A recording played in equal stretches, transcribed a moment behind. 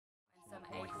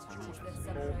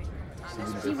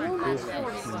With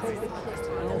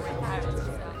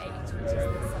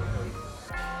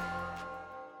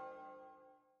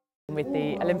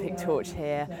the Olympic torch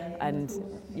here and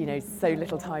so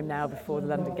little time now before the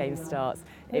London Games starts,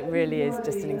 it really is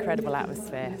just an incredible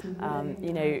atmosphere.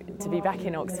 To be back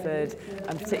in Oxford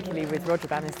and particularly with Roger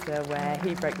Bannister where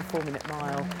he broke the 4-minute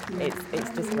mile,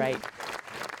 it's just great.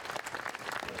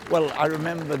 Well, I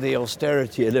remember the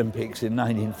austerity Olympics in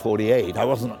 1948. I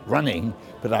wasn't running,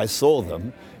 but I saw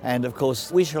them. And of course,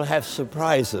 we shall have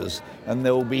surprises, and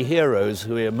there will be heroes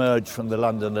who emerge from the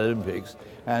London Olympics.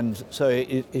 And so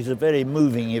it is a very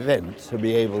moving event to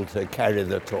be able to carry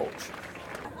the torch.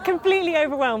 Completely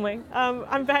overwhelming.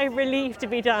 I'm very relieved to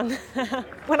be done.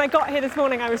 When I got here this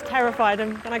morning I was terrified,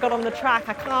 and when I got on the track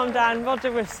I calmed down.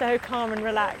 Roger was so calm and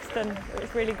relaxed, and it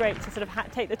was really great to sort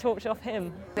of take the torch off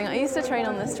him. I used to train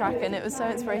on this track and it was so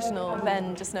inspirational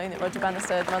then, just knowing that Roger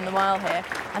Bannister had run the mile here,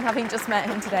 and having just met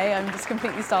him today I'm just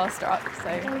completely starstruck, so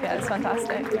yeah, it's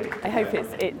fantastic. I hope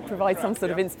it provides some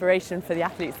sort of inspiration for the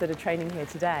athletes that are training here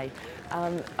today.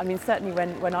 Certainly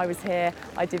when I was here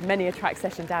I did many a track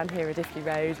session down here at Iffley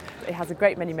Road. It has a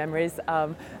great many memories,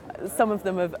 some of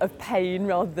them of pain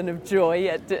rather than of joy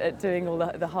at doing all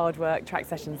the hard work track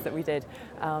sessions that we did.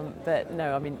 But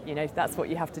no, that's what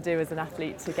you have to do as an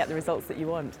athlete to get the results that you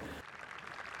want.